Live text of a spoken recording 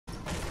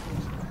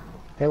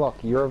Hey look,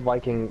 you're a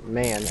Viking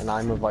man and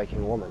I'm a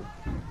Viking woman.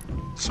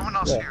 Someone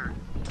else here.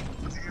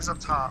 I think he's up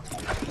top.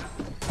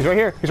 He's right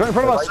here. He's right in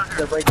front of us.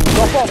 They're breaking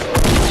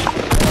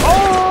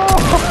Oh!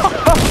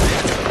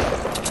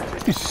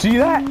 You see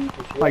that?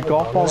 My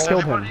golf ball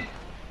killed him.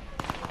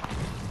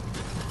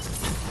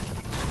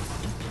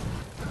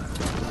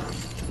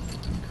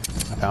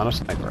 I found a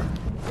sniper.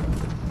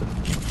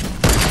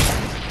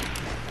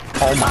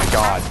 Oh my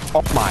god.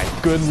 Oh my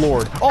good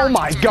lord. Oh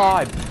my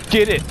god.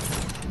 Get it.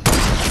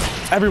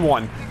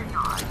 Everyone.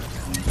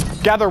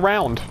 Gather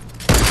round.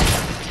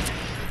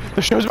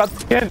 The show's about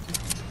to end.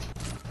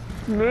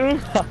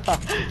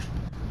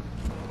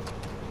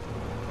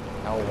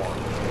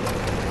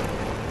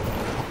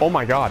 Oh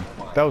my god.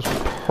 That was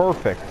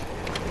perfect.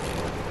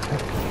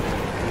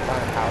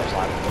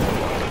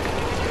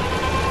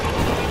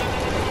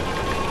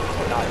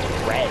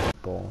 Red.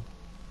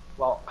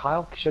 Well,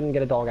 Kyle shouldn't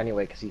get a dog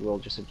anyway because he will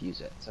just abuse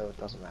it, so it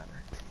doesn't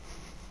matter.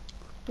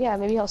 Yeah,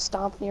 maybe he'll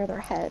stomp near their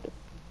head.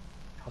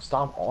 He'll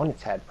stomp on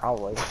its head,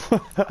 probably.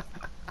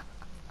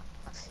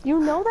 You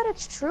know that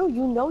it's true.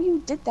 You know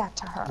you did that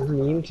to her. You're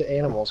mean to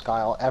animals,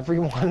 Kyle.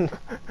 Everyone.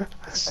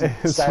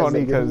 It's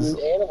funny because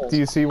do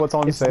you see what's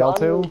on sale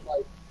too?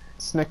 Like,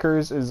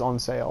 Snickers is on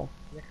sale.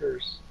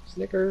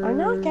 Snickers. I'm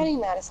not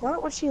getting that. It's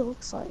not what she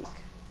looks like.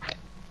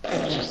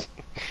 I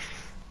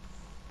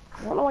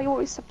don't know why you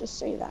always have to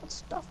say that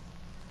stuff.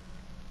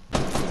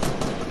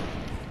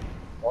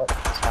 What is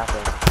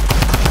happening?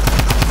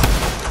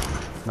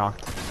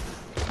 Knocked.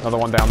 Another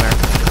one down there.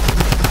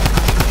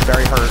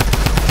 Very hurt.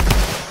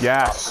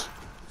 Yes.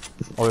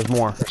 Oh, there's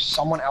more. There's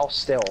someone else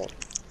still.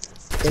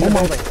 In the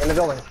building. In the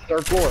building.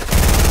 3rd floor.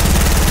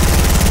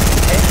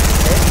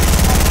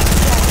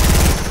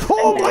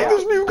 Oh my,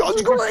 this new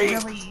gun's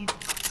great!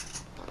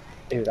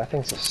 Dude, that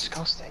thing's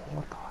disgusting.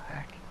 What the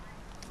heck?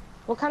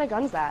 What kind of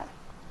gun's that?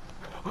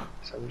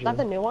 Is that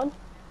the new one?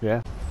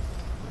 Yeah.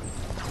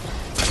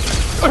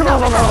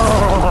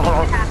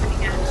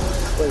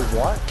 Wait,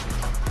 what?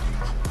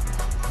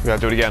 We gotta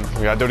do it again.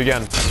 We gotta do it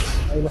again.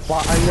 I'm gonna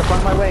fly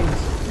my wings.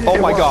 Oh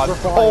my god.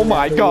 Oh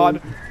my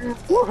god.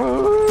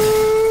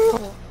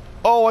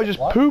 Oh, I just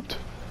pooped.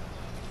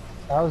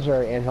 That was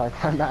very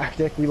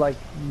anticlimactic. We like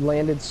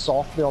landed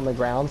softly on the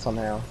ground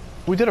somehow.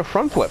 We did a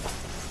front flip.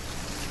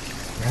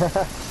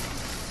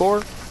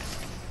 Four.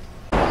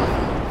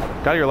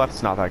 Guy to your left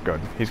is not that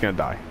good. He's gonna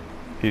die.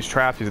 He's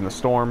trapped. He's in the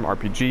storm.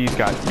 RPG's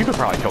got. You could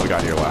probably kill the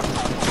guy to your left.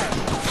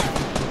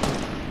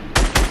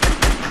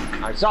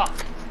 I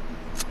suck.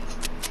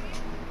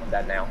 I'm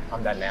dead now.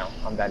 I'm dead now.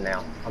 I'm dead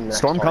now. I'm the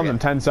Storm comes in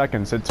 10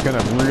 seconds. It's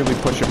gonna really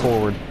push you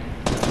forward.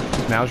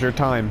 Now's your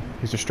time.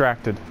 He's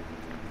distracted.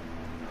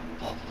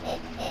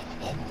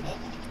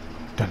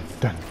 Dun,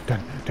 dun,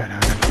 dun, dun, dun,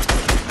 dun.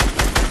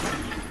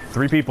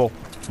 3 people.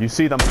 You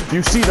see them.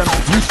 You see them.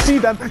 You see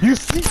them. You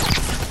see.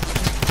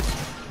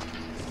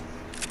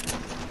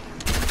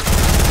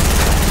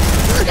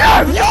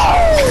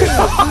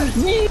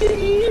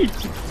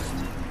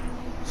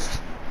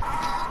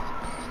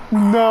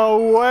 No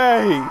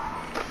way!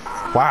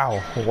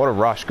 Wow, what a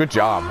rush. Good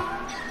job.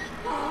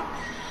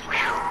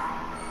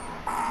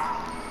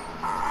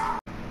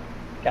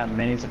 Got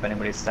minis if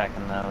anybody's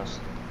stacking those.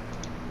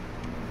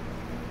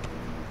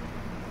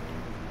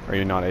 Are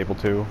you not able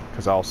to?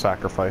 Because I'll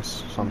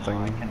sacrifice something.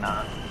 No, I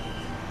cannot.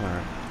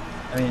 Alright.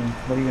 I mean,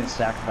 what are you going to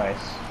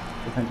sacrifice?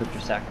 Depends what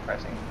you're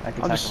sacrificing. I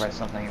could sacrifice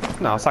something.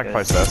 No, I'll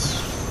sacrifice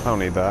this. I don't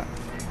need that.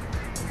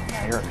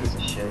 Yeah, you're a piece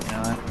of shit, you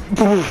know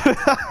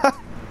what?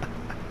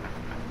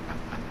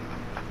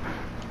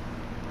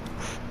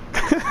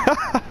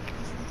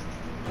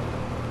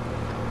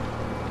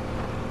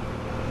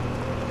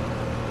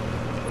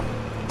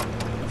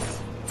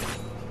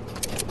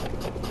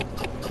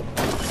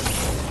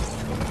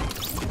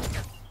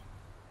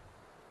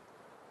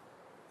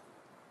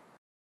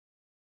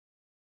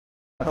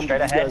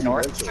 Straight ahead,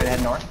 north. Straight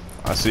ahead, north.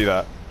 I see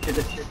that. Shoot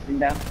this shit thing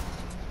down.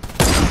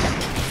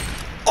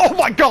 Oh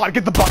my god,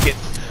 get the bucket!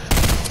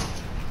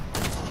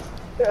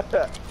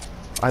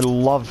 I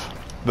love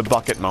the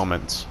bucket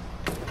moments.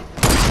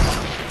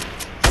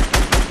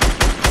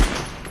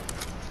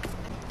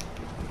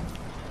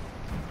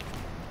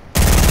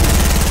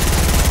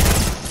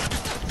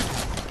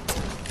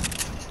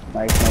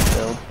 Nice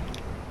build.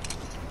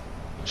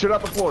 Shoot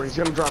out the floor, he's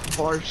gonna drop the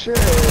floor. Shit!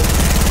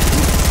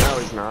 No,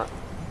 he's not.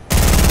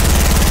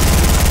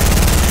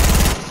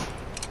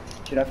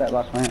 Shoot out that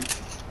last plant.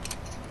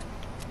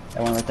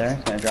 That one right there,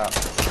 it's gonna drop.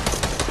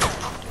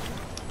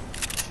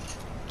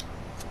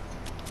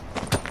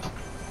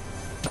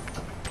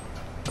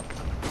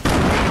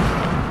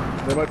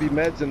 There might be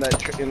meds in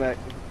that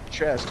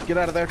chest. Get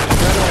out of there.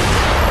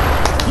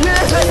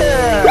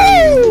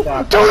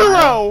 Yeah! 2 in a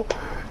row!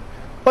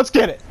 Let's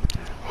get it.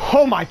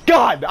 Oh my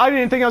god, I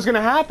didn't think that was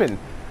gonna happen.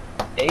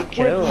 8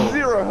 kills. With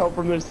 0 help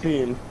from this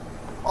team.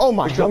 Oh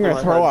my god, I'm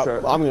gonna throw up.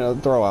 I'm gonna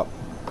throw up.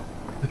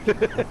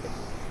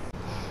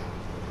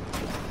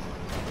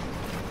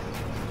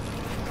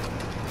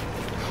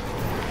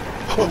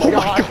 Oh my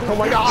god! Oh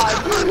my god!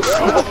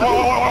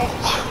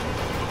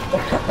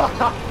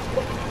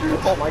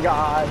 Oh my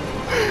god!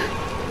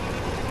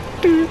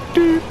 We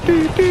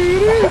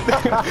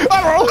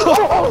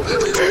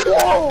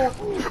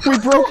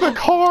broke the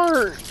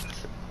cart!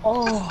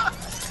 Oh.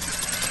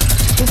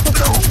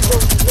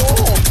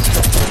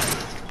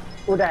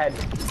 We're dead.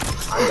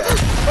 I'm dead.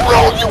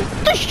 Bro, you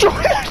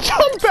destroyed a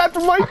jump pad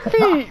from my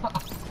feet!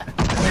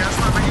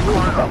 Yes, I'm making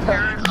part up here. I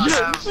have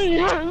Yes!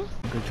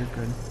 Good, you're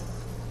good.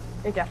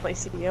 They definitely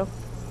see you.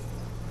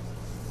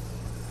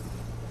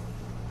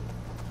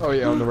 Oh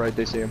yeah, on the right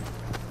they see him.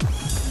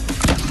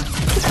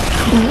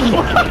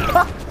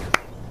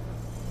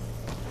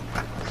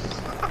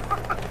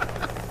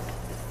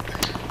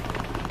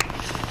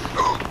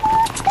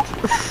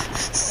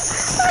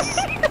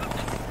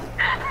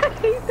 I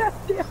hate that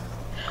shit.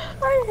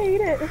 I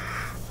hate it.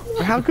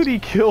 How could he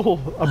kill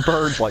a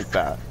bird like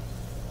that?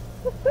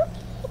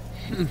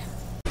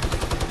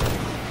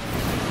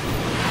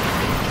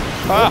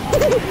 Ah!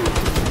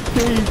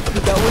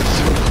 Dave, that was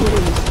so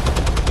close.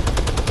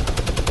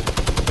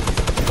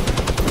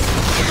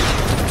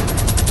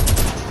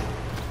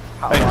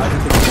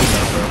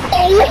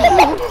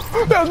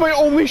 Oh! That was my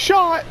only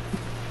shot!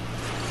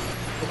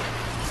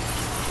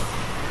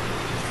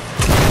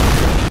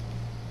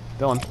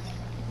 Dylan.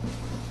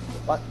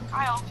 What?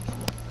 Kyle.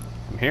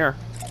 I'm here.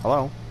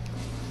 Hello.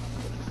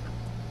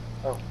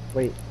 Oh,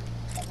 wait.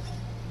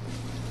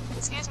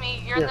 Excuse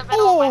me, you're in the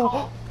middle of my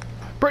hole.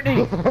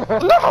 Brittany!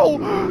 No!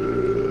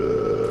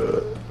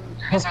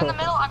 You guys are in the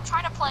middle. I'm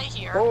trying to play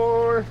here.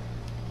 Or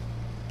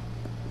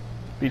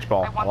Beach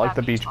ball. I want like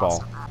that the beach ball.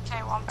 so bad.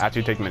 Okay, well, I'm After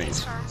you taking take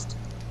minis. first.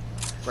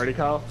 ready,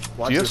 Kyle?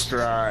 Watch Yes. this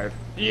drive.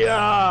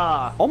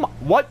 Yeah. Oh my,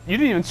 what? You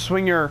didn't even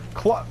swing your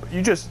club.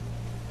 You just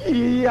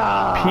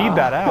Yeah. peed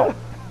that out.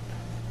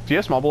 Do you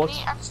have small bullets?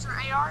 Any extra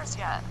ARs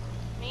yet?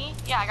 Me?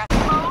 Yeah, I got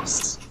the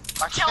most.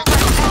 I Killed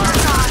can't my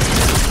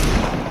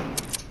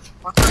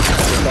What the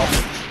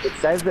It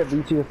says that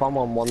V2 the Fun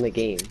One won the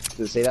game. Does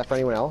it say that for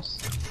anyone else?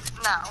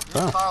 No.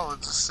 Oh. Kyle is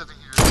just sitting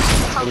here.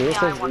 For me, it Yeah,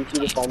 says I won V2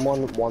 the Fun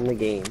One won the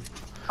game.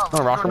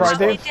 Oh, rocket How ride,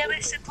 many Dave?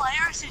 damage to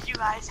players did you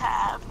guys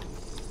have?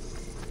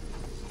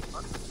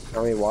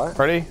 Tell me what?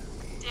 Ready?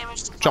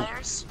 Damage to Jump.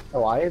 players?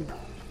 Oh, I had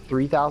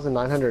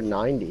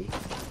 3,990.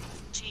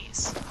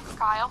 Jeez.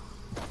 Kyle?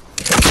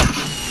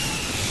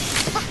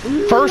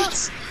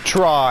 First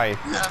try.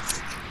 Yes.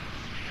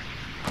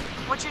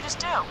 What'd you just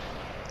do?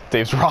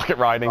 Dave's rocket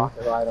riding.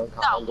 Rocket ride on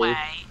No Kyle, dude. way.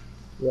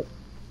 Yep.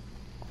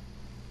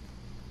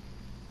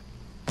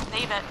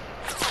 Leave it.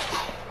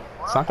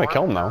 It's not gonna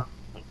kill him though.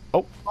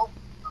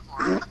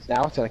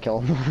 Now it's gonna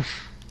kill him.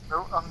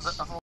 No, I'm